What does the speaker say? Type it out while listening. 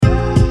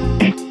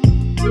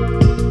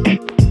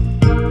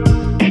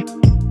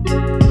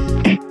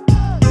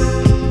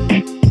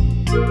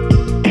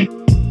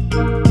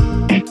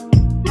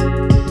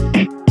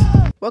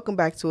welcome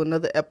back to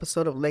another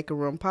episode of Laker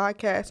Room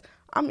Podcast.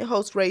 I'm your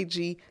host, Ray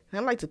G, and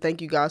I'd like to thank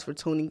you guys for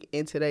tuning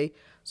in today.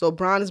 So,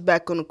 Bron is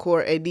back on the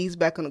court, AD's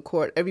back on the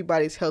court,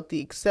 everybody's healthy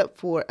except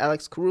for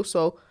Alex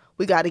Caruso.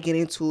 We got to get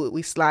into it.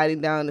 We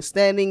sliding down the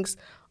standings.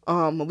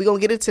 We're going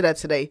to get into that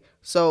today.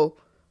 So,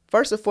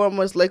 first and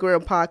foremost, Laker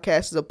Room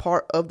Podcast is a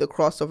part of the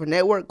Crossover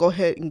Network. Go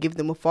ahead and give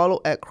them a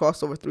follow at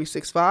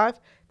Crossover365.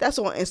 That's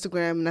on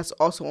Instagram, and that's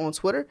also on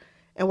Twitter.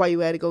 And while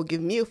you at it, go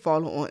give me a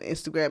follow on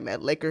Instagram at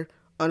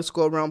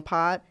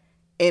Laker_RoundPod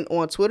and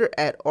on Twitter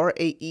at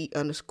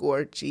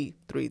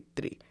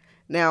RAE_G33.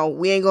 Now,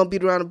 we ain't gonna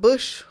beat around the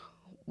bush.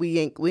 We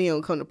ain't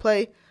gonna come to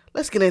play.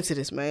 Let's get into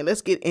this, man.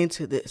 Let's get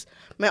into this.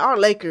 Man, our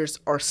Lakers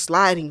are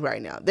sliding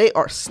right now. They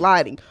are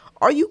sliding.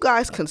 Are you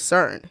guys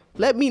concerned?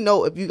 Let me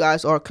know if you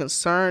guys are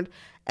concerned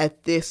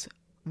at this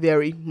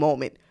very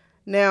moment.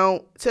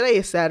 Now, today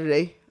is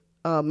Saturday,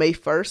 May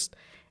 1st,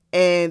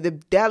 and the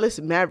Dallas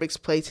Mavericks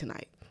play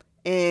tonight.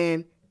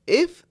 And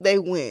if they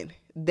win,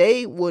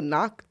 they will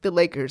knock the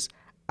Lakers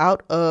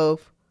out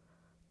of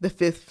the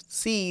 5th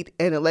seed,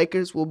 and the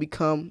Lakers will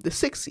become the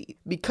 6th seed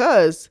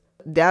because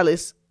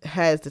Dallas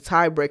has the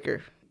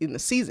tiebreaker in the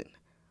season.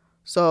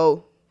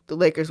 So the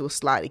Lakers will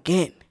slide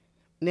again.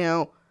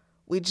 Now,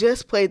 we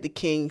just played the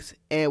Kings,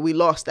 and we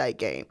lost that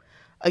game.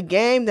 A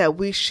game that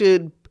we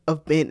should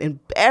have been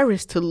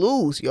embarrassed to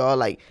lose, y'all.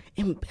 Like,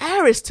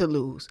 embarrassed to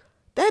lose.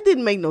 That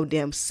didn't make no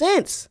damn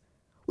sense.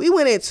 We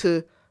went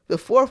into the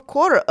fourth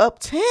quarter up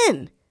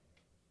 10.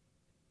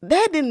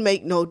 That didn't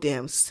make no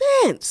damn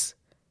sense.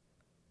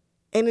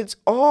 And it's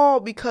all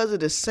because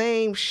of the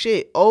same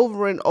shit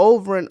over and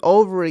over and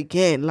over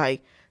again.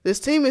 Like,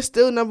 this team is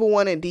still number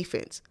one in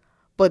defense,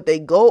 but they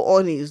go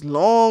on these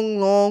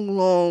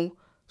long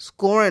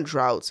scoring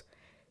droughts.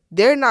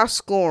 They're not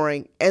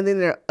scoring, and then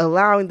they're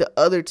allowing the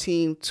other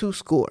team to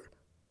score.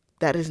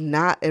 That is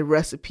not a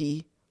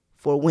recipe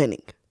for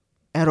winning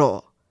at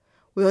all.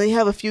 We only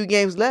have a few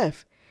games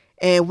left.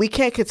 And we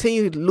can't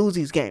continue to lose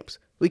these games.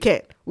 We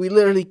can't. We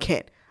literally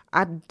can't.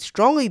 I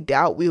strongly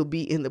doubt we'll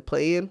be in the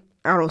play-in.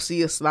 I don't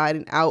see us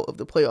sliding out of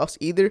the playoffs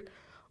either.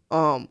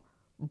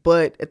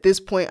 But at this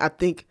point, I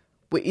think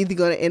we're either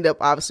going to end up,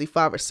 obviously,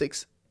 5 or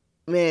 6.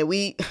 Man,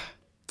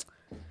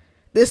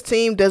 this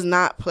team does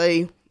not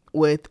play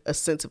with a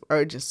sense of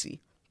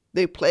urgency.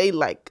 They play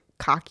like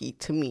cocky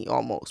to me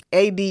almost.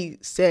 AD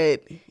said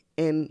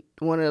in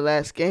one of the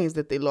last games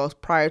that they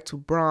lost prior to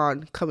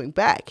Bron coming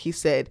back, he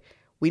said,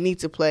 we need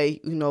to play,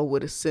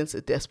 with a sense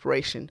of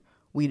desperation.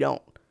 We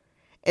don't.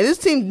 And this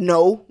team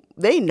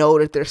they know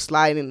that they're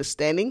sliding in the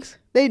standings.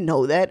 They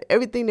know that.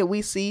 Everything that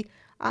we see,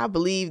 I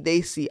believe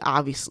they see,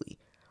 obviously.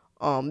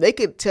 They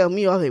could tell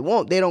me all they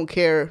want. They don't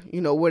care,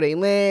 where they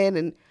land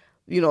and,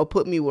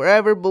 put me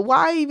wherever. But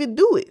why even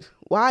do it?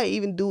 Why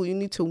even do it? You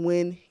need to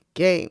win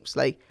games.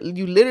 Like,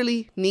 you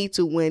literally need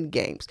to win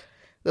games.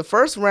 The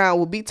first round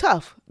will be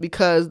tough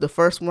because the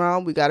first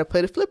round we got to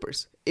play the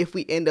Flippers if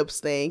we end up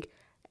staying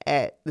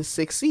at the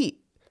 6th seed.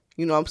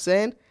 You know what I'm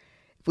saying?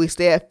 If we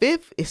stay at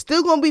 5th, it's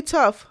still going to be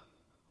tough,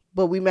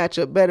 but we match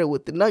up better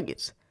with the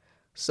Nuggets.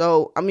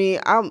 So,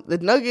 the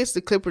Nuggets, the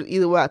Clippers,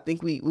 either way, I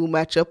think we will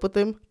match up with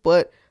them.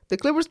 But the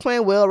Clippers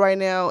playing well right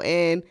now,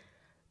 and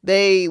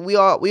we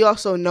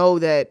also know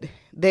that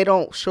they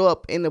don't show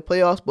up in the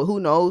playoffs, but who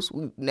knows?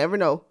 We never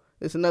know.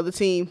 It's another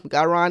team. We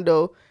got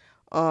Rondo,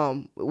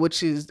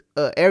 which is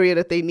an area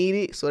that they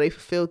needed, so they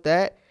fulfilled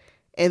that.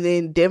 And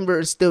then Denver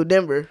is still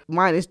Denver,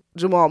 minus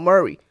Jamal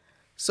Murray.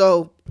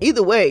 So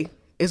either way,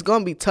 it's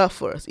going to be tough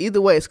for us.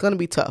 Either way, it's going to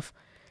be tough.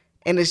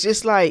 And it's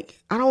just like,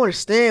 I don't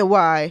understand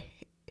why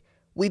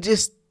we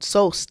just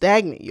so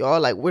stagnant, y'all.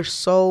 Like, we're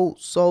so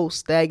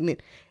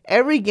stagnant.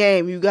 Every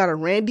game, you got a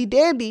Randy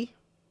Dandy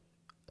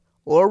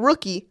or a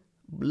rookie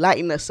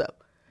lighting us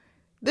up.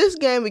 This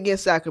game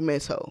against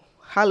Sacramento,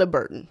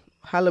 Halliburton,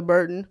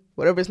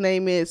 whatever his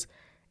name is,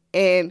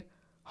 and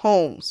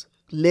Holmes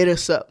lit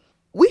us up.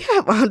 We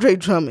have Andre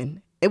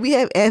Drummond and we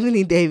have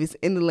Anthony Davis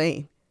in the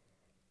lane.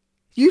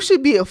 You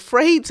should be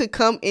afraid to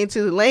come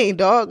into the lane,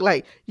 dog.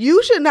 Like,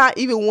 you should not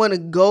even want to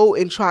go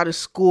and try to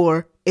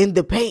score in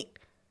the paint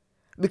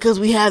because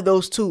we have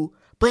those two.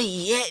 But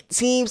yet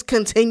teams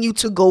continue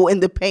to go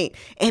in the paint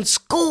and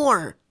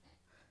score.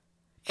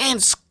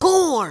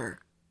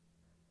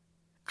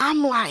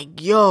 I'm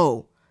like,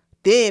 yo.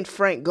 Then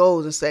Frank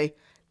goes and say,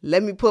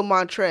 let me put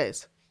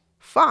Montrez.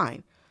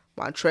 Fine.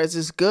 Montrez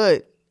is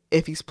good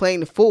if he's playing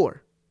the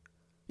 4.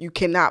 You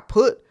cannot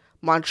put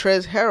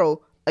Montrezl Harrell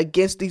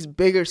against these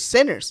bigger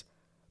centers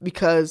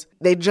because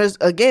they just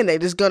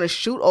going to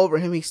shoot over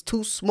him. He's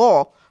too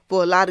small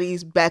for a lot of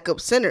these backup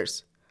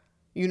centers.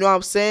 You know what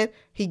I'm saying?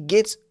 He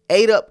gets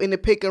ate up in the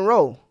pick and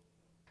roll.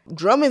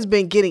 Drummond's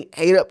been getting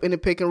ate up in the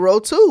pick and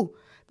roll too.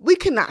 We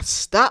cannot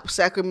stop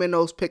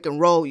Sacramento's pick and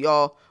roll,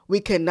 y'all.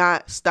 We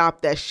cannot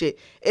stop that shit.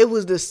 It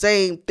was the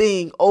same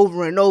thing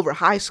over and over.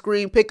 High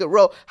screen, pick and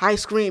roll, high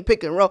screen,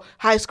 pick and roll,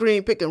 high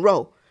screen, pick and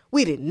roll.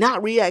 We did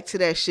not react to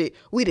that shit.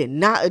 We did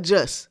not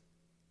adjust.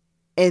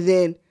 And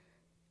then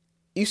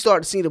you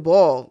start to see the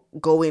ball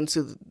go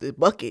into the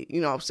bucket.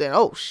 You know what I'm saying?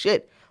 Oh,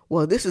 shit.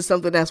 Well, this is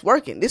something that's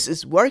working. This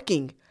is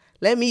working.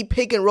 Let me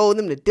pick and roll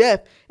them to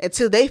death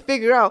until they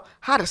figure out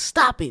how to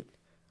stop it.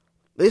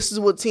 This is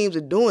what teams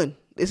are doing.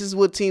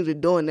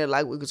 They're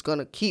like, we're just going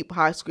to keep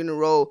high screen and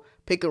roll,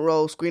 pick and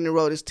roll, screen and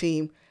roll this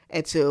team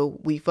until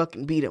we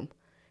fucking beat them.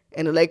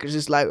 And the Lakers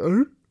just like,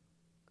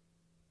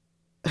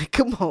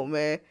 come on,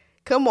 man.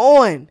 Come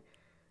on.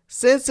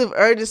 Sense of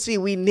urgency.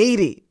 We need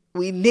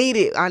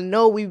it. I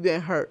know we've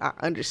been hurt. I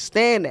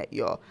understand that,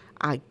 y'all.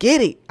 I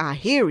get it. I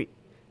hear it.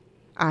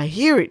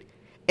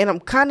 And I'm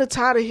kind of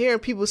tired of hearing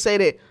people say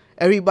that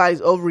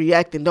everybody's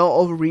overreacting. Don't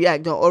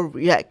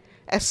overreact.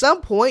 At some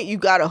point, you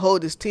got to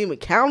hold this team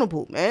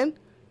accountable, man.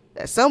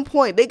 At some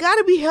point, they got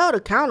to be held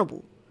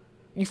accountable.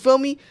 You feel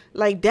me?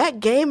 Like that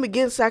game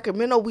against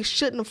Sacramento, we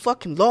shouldn't have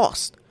fucking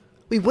lost.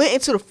 We went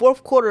into the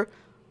fourth quarter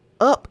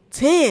up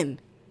 10.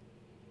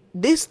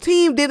 This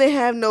team didn't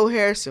have no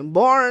Harrison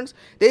Barnes.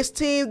 This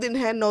team didn't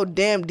have no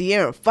damn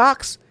De'Aaron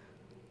Fox.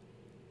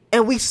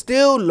 And we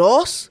still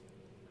lost?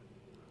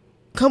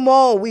 Come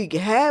on, we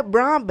had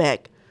Bron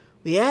back.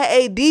 We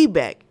had AD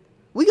back.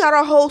 We got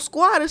our whole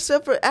squad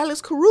except for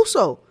Alex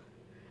Caruso.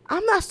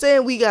 I'm not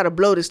saying we got to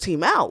blow this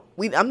team out.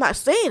 I'm not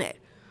saying that.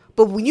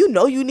 But when you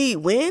know you need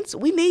wins,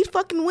 we need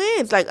fucking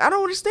wins. Like, I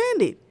don't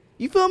understand it.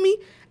 You feel me?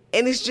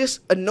 And it's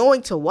just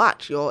annoying to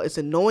watch, y'all. It's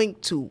annoying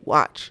to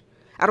watch.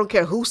 I don't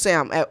care who say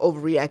I'm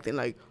overreacting.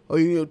 Like,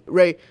 oh,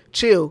 Ray,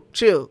 chill.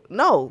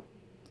 No,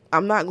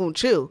 I'm not going to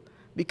chill.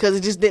 Because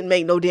it just didn't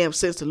make no damn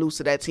sense to lose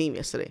to that team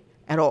yesterday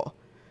at all.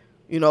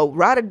 You know,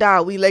 ride or die,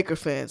 we Laker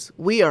fans.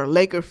 We are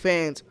Laker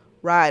fans,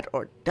 ride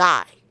or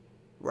die,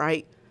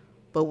 right?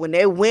 But when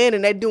they win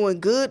and they're doing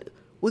good,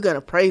 we're going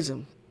to praise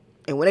them.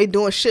 And when they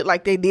doing shit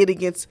like they did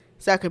against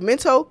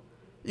Sacramento,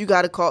 you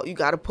got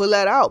to pull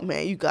that out,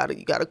 man. You got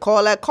to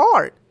call that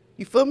card.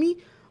 You feel me?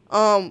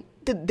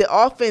 The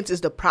offense is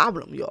the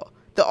problem, y'all.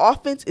 The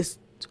offense is,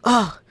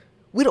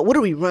 what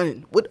are we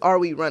running? What are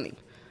we running?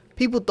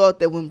 People thought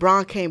that when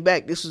Bron came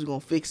back, this was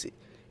going to fix it.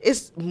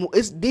 It's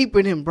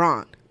deeper than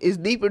Bron. It's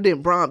deeper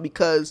than Bron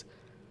because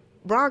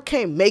Bron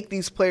can't make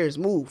these players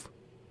move.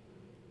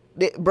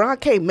 Bron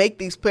can't make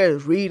these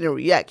players read and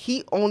react.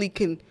 He only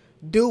can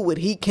do what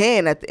he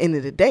can at the end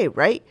of the day,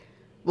 right?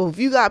 But if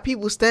you got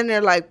people standing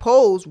there like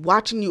poles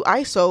watching you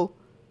ISO,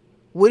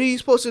 what are you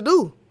supposed to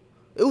do?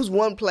 It was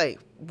one play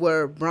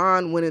where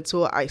Bron went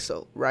into an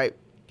ISO, right?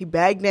 He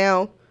bagged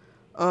down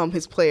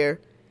his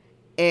player,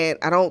 and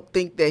I don't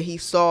think that he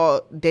saw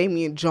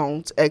Damian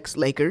Jones,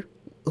 ex-Laker,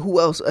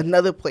 who else?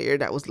 Another player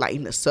that was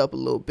lighting us up a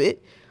little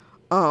bit.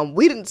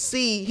 We didn't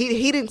see,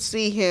 he didn't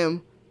see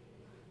him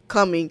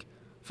coming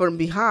from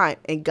behind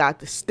and got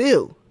the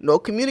steal. No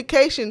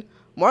communication.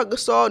 Marc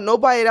Gasol,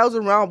 nobody that was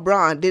around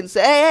Bron didn't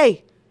say,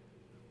 hey,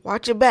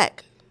 watch your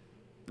back.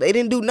 They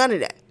didn't do none of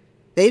that.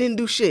 They didn't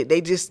do shit.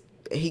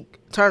 He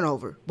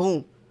turnover,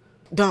 boom,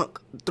 dunk,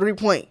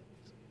 3-point.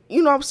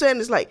 You know what I'm saying?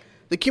 It's like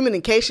the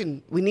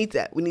communication, we need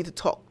that. We need to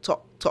talk.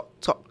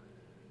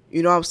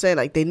 You know what I'm saying?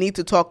 Like they need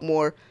to talk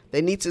more.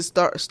 They need to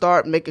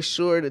start making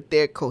sure that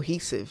they're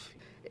cohesive.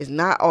 It's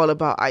not all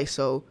about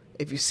ISO.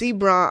 If you see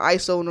Bron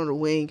ISO on the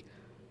wing,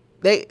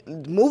 they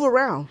move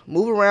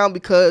around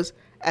because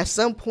at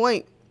some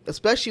point,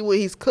 especially when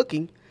he's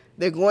cooking,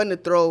 they're going to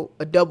throw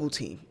a double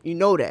team. You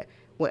know that.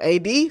 When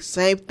AD,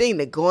 same thing.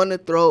 They're going to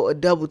throw a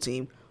double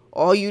team.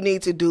 All you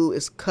need to do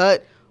is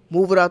cut,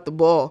 move it out the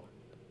ball.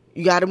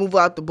 You got to move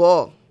out the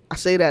ball. I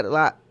say that a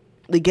lot.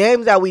 The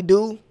games that we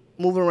do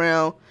move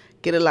around,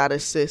 get a lot of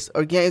assists,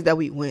 or games that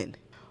we win.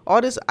 All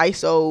this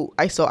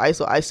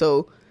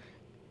ISO,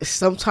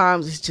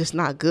 sometimes it's just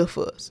not good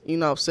for us. You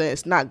know what I'm saying?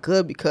 It's not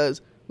good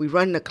because we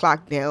run the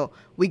clock down.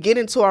 We get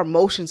into our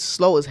motions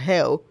slow as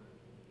hell.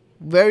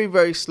 Very,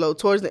 very slow.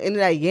 Towards the end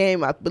of that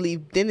game, I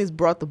believe Dennis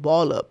brought the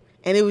ball up.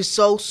 And it was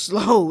so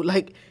slow.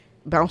 Like,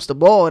 bounced the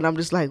ball. And I'm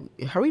just like,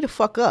 hurry the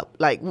fuck up.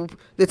 Like,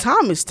 the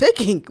time is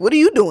ticking. What are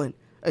you doing?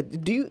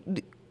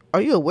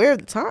 Are you aware of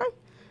the time?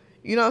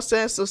 You know what I'm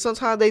saying? So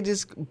sometimes they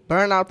just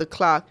burn out the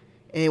clock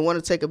and want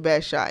to take a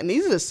bad shot. And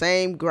these are the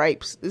same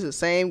gripes. This is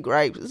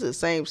the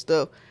same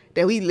stuff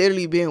that we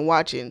literally been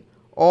watching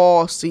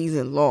all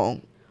season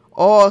long.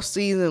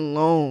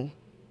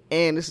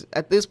 And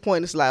at this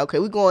point, it's like, okay,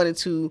 we're going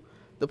into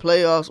the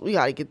playoffs. We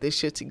got to get this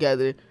shit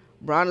together.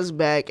 Bron is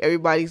back.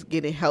 Everybody's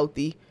getting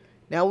healthy.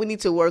 Now we need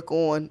to work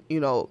on,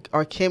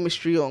 our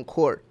chemistry on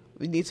court.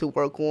 We need to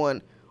work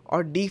on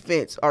our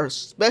defense,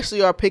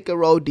 especially our pick and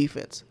roll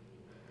defense.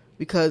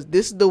 Because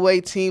this is the way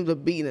teams are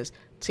beating us.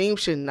 Teams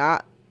should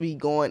not be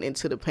going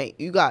into the paint.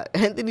 You got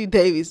Anthony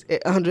Davis and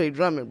Andre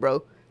Drummond,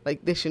 bro.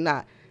 Like, this should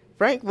not.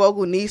 Frank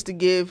Vogel needs to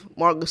give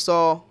Marc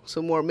Gasol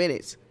some more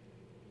minutes.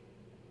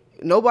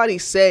 Nobody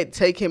said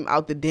take him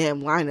out the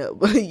damn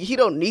lineup. He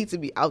don't need to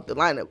be out the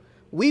lineup.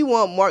 We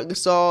want Marc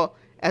Gasol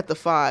at the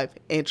 5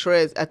 and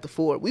Trez at the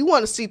 4. We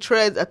want to see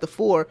Trez at the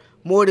 4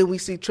 more than we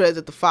see Trez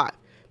at the 5.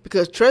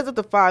 Because Trez at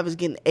the 5 is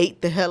getting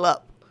ate the hell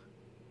up.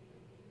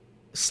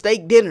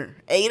 Steak dinner,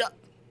 ate up.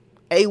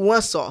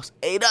 A1 sauce,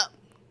 ate up.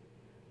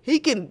 He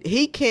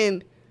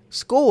can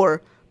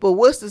score, but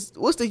what's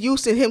the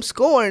use in him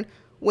scoring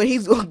when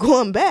he's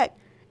going back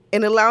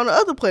and allowing the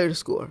other player to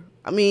score?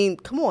 I mean,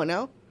 come on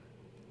now.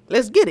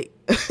 let's get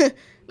it.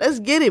 Let's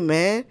get it,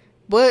 man.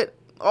 But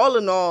all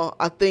in all,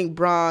 I think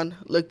Bron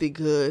looked it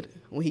good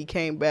when he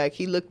came back.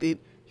 He looked it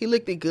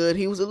good.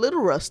 He was a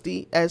little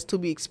rusty, as to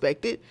be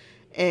expected.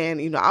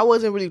 And, I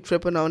wasn't really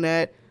tripping on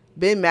that.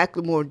 Ben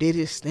McLemore did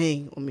his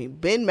thing. I mean,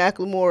 Ben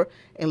McLemore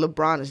and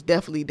LeBron is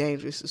definitely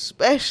dangerous,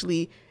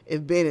 especially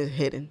if Ben is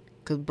hitting.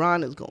 Because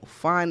Bron is going to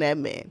find that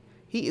man.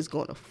 He is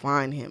going to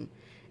find him.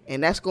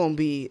 And that's going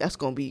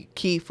to be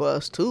key for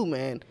us too,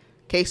 man.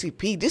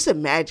 KCP, just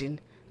imagine.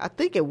 I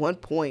think at one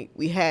point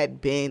we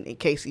had Ben and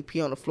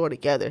KCP on the floor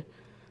together.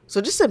 So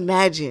just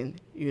imagine,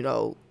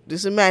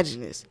 just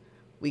imagine this.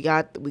 We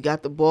got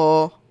the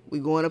ball. We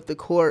going up the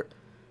court.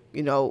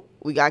 We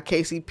got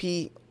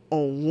KCP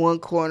on one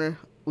corner.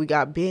 We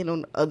got Ben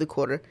on the other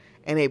corner,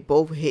 and they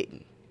both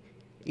hitting.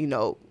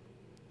 The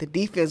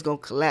defense going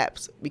to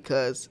collapse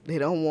because they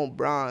don't want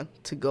Bron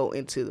to go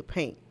into the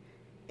paint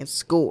and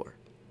score.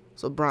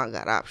 So Bron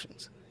got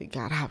options. He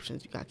got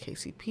options. You got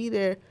KCP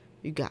there.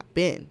 You got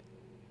Ben.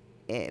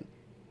 And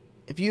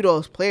if you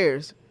those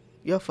players,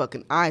 your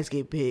fucking eyes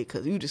get big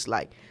because you just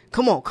like,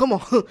 come on, come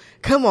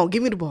on,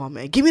 give me the ball,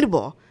 man. Give me the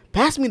ball.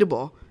 Pass me the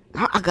ball.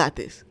 I got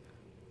this.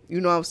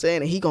 You know what I'm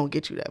saying? And he going to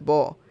get you that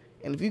ball.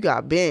 And if you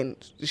got Ben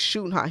just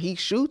shooting how he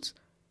shoots,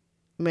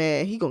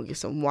 man, he going to get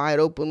some wide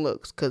open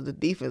looks because the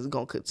defense is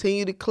going to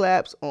continue to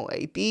collapse on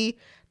AD.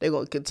 They're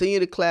going to continue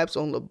to collapse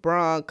on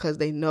LeBron because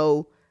they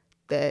know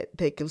that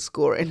they can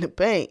score in the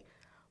paint.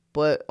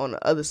 But on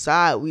the other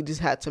side, we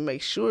just had to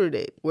make sure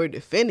that we're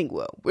defending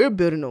well. We're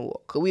building a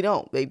wall because we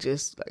don't. They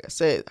just, like I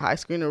said, high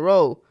screen and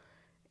roll.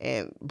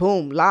 And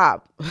boom,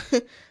 lob.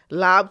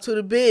 Lob to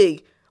the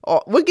big.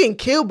 Oh, we're getting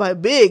killed by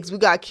bigs. We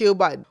got killed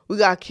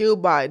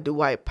by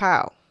Dwight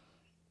Powell.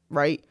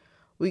 Right?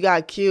 We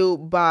got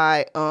killed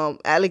by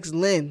Alex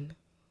Len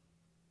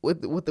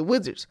with the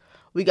Wizards.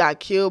 We got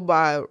killed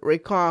by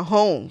Richaun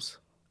Holmes.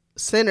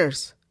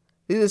 Centers.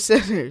 These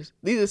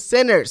are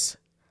centers.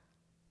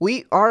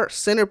 Our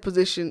center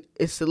position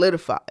is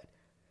solidified.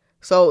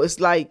 So it's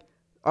like,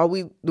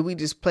 do we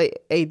just play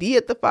AD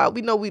at the 5?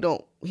 We know he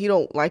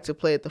don't like to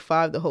play at the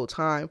 5 the whole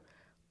time.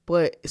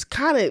 But it's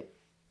kind of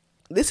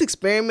this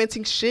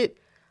experimenting shit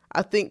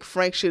I think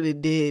Frank should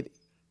have did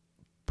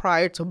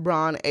prior to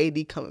Bron and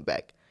AD coming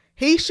back.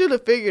 He should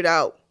have figured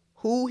out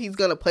who he's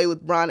going to play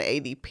with Bron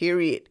and AD,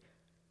 period.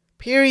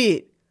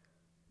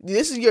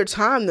 This is your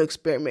time to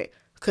experiment.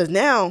 Because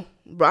now,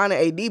 Bron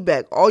and AD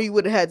back, all you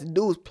would have had to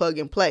do was plug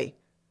and play.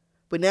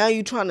 But now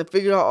you're trying to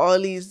figure out all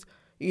these,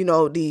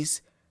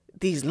 these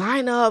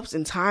lineups,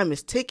 and time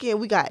is ticking.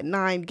 We got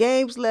 9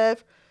 games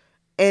left.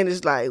 And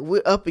it's like,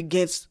 we're up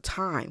against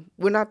time.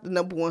 We're not the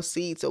number 1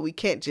 seed, so we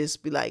can't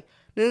just be like,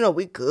 no,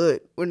 we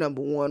good. We're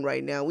number 1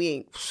 right now.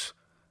 We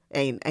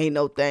ain't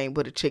no thing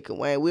but a chicken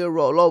wing. We'll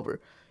roll over.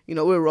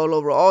 We'll roll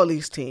over all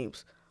these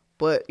teams.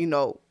 But,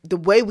 the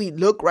way we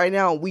look right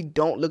now, we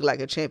don't look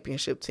like a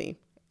championship team.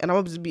 And I'm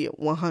going to just be at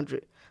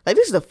 100. Like,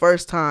 this is the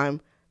first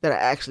time that I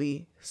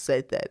actually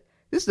said that.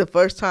 This is the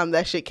first time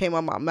that shit came out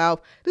of my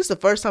mouth. This is the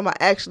first time I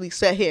actually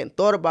sat here and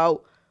thought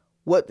about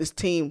what this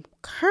team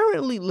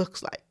currently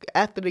looks like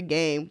after the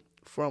game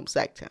from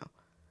Sacktown.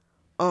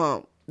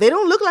 They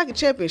don't look like a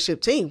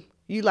championship team.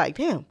 You like,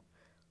 damn,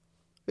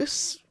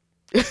 this,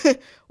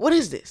 what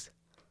is this?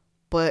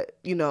 But,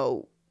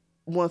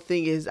 one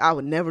thing is I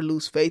would never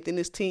lose faith in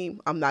this team.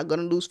 I'm not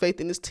going to lose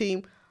faith in this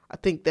team. I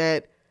think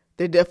that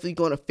they're definitely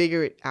going to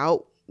figure it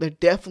out.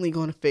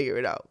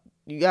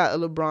 You got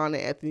LeBron and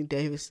Anthony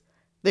Davis.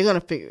 They're going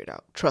to figure it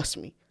out. Trust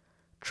me.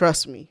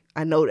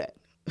 I know that.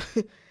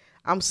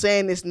 I'm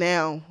saying this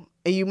now,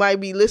 and you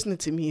might be listening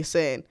to me and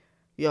saying,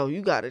 yo,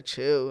 you got to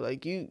chill.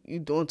 Like, you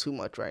doing too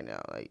much right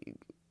now. Like,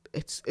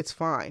 it's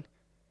fine.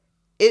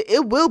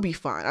 It will be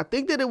fine. I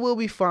think that it will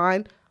be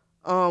fine.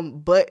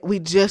 But we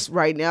just,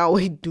 right now,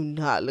 we do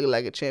not look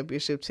like a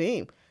championship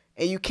team.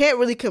 And you can't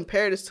really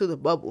compare this to the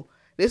bubble.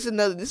 This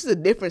is a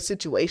different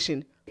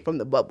situation from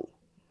the bubble.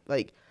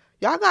 Like,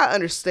 y'all got to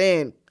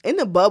understand, in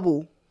the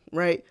bubble,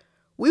 right,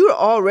 we were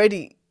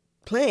already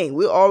playing.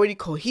 We were already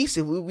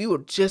cohesive. We were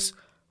just,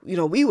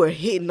 we were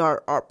hitting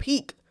our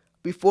peak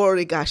before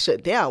it got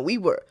shut down. We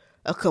were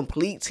a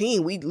complete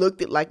team. We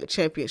looked at like a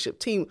championship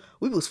team.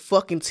 We was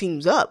fucking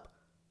teams up.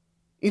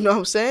 You know what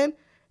I'm saying?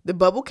 The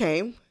bubble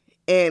came,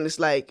 and it's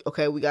like,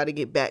 okay, we got to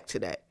get back to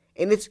that.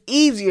 And it's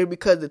easier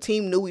because the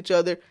team knew each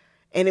other,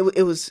 and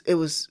it was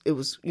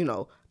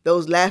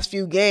those last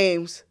few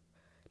games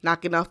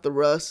knocking off the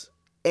rust,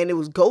 and it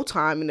was go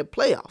time in the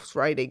playoffs,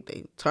 right?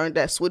 They turned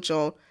that switch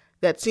on.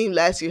 That team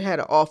last year had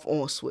an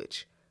off-on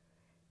switch,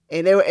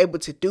 and they were able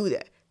to do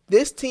that.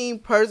 This team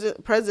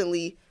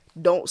presently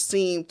don't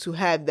seem to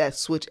have that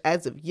switch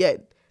as of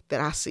yet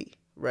that I see,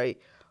 right?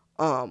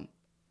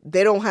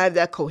 They don't have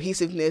that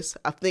cohesiveness.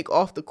 I think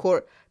off the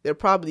court, they're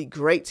probably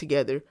great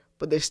together,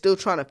 but they're still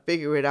trying to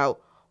figure it out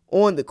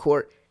on the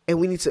court, and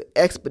we need to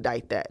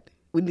expedite that.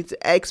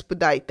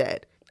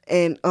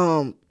 And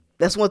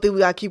that's one thing we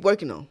got to keep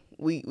working on.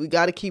 We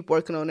got to keep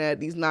working on that.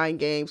 These 9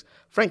 games.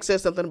 Frank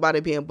said something about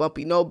it being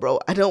bumpy. No, bro,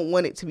 I don't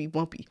want it to be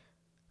bumpy.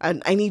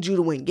 I need you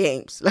to win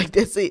games. Like,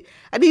 that's it.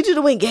 I need you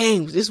to win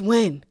games. Just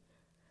win.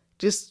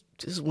 Just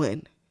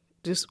win.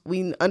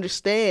 We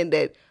understand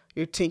that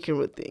you're tinkering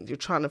with things. You're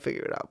trying to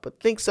figure it out. But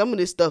think some of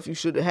this stuff you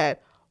should have had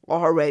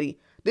already.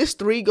 This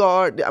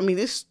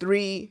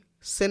three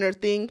center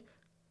thing,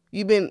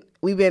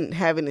 we've been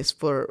having this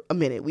for a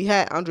minute. We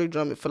had Andre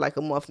Drummond for like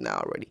a month now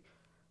already.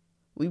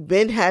 We've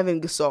been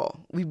having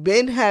Gasol. We've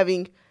been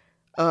having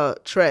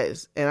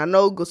Trez. And I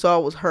know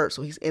Gasol was hurt,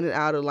 so he's in and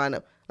out of the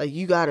lineup. Like,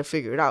 you got to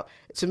figure it out.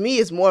 To me,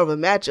 it's more of a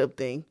matchup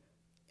thing.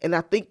 And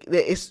I think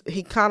that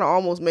he kind of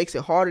almost makes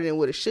it harder than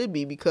what it should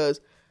be,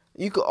 because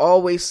you could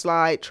always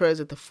slide Trez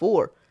at the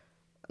 4.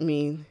 I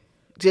mean,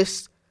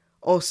 just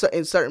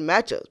in certain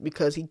matchups,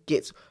 because he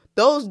gets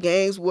those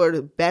games where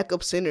the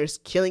backup center is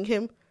killing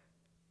him.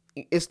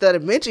 Instead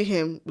of benching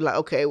him, like,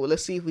 okay, well,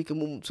 let's see if we can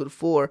move him to the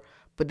 4.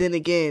 But then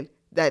again,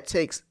 that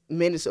takes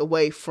minutes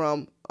away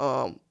from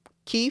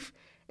Keith,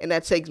 and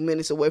that takes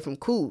minutes away from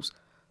Kuz.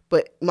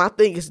 But my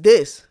thing is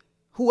this.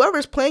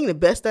 Whoever's playing the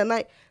best that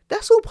night,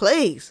 that's who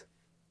plays.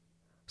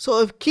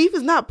 So if Keith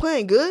is not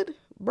playing good,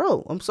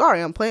 bro, I'm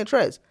sorry, I'm playing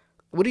Trez.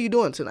 What are you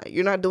doing tonight?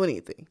 You're not doing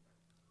anything.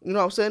 You know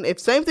what I'm saying? If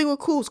same thing with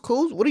Kuz.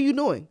 Kuz, what are you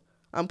doing?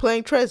 I'm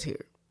playing Trez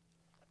here.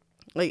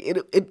 Like,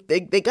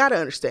 they got to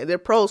understand. They're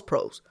pros.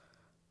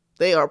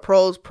 They are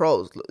pros.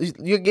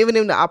 You're giving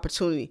them the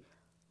opportunity.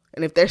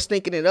 And if they're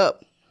stinking it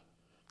up,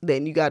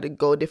 then you got to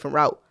go a different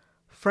route.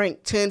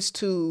 Frank tends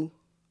to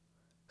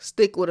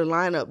stick with a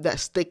lineup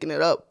that's sticking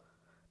it up.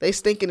 They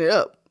stinking it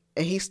up.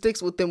 And he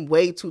sticks with them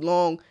way too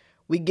long.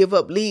 We give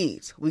up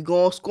leads. We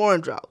go on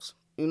scoring droughts.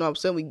 You know what I'm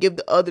saying? We give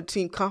the other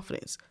team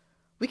confidence.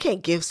 We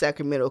can't give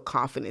Sacramento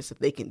confidence if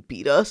they can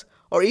beat us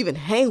or even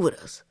hang with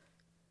us.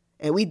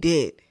 And we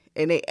did.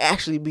 And they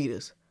actually beat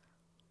us.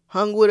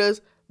 Hung with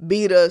us,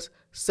 beat us,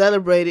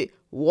 celebrated,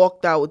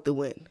 walked out with the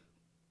win.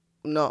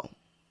 No.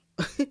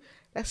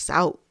 That's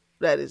out.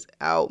 That is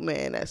out,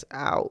 man. That's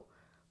out.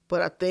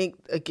 But I think,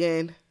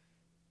 again,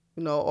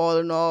 you know, all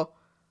in all,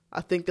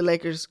 I think the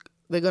Lakers,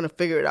 they're going to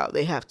figure it out.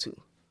 They have to.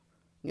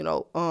 You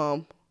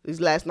know, these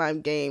last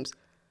 9 games,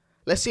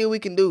 let's see what we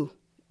can do.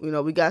 You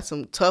know, we got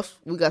some tough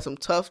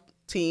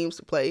teams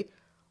to play.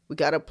 We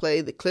got to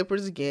play the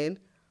Clippers again.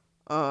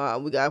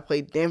 We got to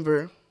play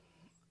Denver.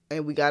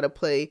 And we got to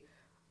play,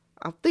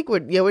 I think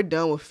we're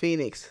done with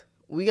Phoenix.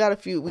 We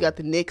got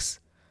the Knicks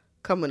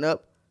coming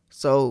up.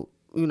 So,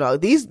 you know,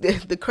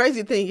 the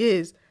crazy thing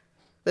is,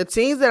 the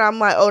teams that I'm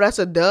like, oh, that's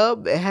a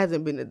dub, it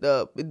hasn't been a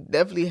dub. It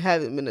definitely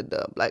hasn't been a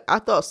dub. Like, I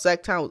thought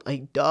Sacktown was a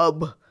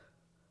dub.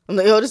 I'm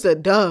like, yo, this is a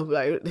dub.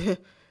 Like,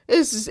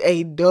 this is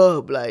a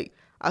dub. Like,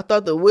 I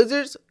thought the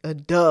Wizards, a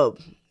dub.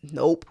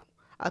 Nope.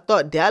 I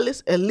thought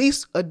Dallas, at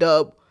least a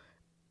dub.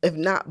 If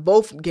not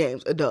both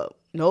games, a dub.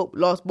 Nope.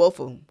 Lost both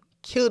of them.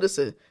 Killed us.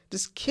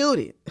 Just killed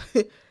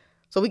it.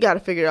 So we got to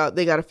figure it out.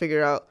 They got to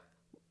figure it out.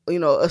 You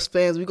know, us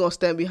fans, we're going to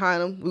stand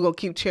behind them. We're going to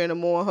keep cheering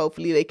them on.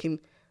 Hopefully they can,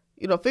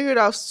 you know, figure it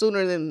out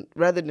sooner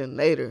rather than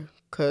later.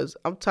 Because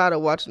I'm tired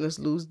of watching us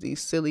lose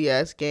these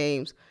silly-ass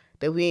games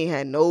that we ain't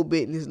had no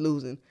business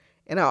losing.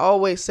 And I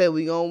always say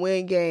we going to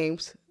win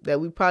games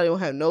that we probably don't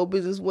have no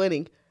business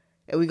winning.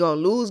 And we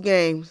going to lose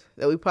games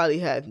that we probably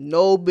have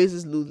no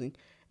business losing.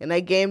 And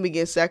that game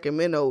against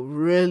Sacramento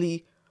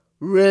really,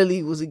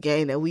 really was a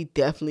game that we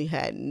definitely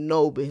had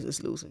no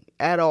business losing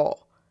at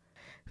all.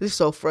 This is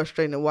so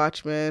frustrating to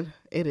watch, man.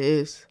 It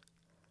is.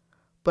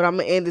 But I'm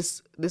going to end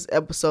this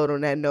episode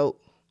on that note.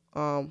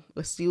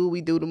 Let's see what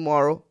we do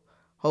tomorrow.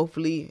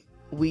 Hopefully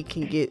we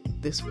can get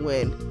this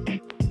win.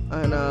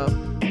 And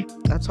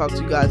I'll talk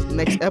to you guys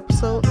next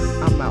episode.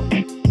 I'm out.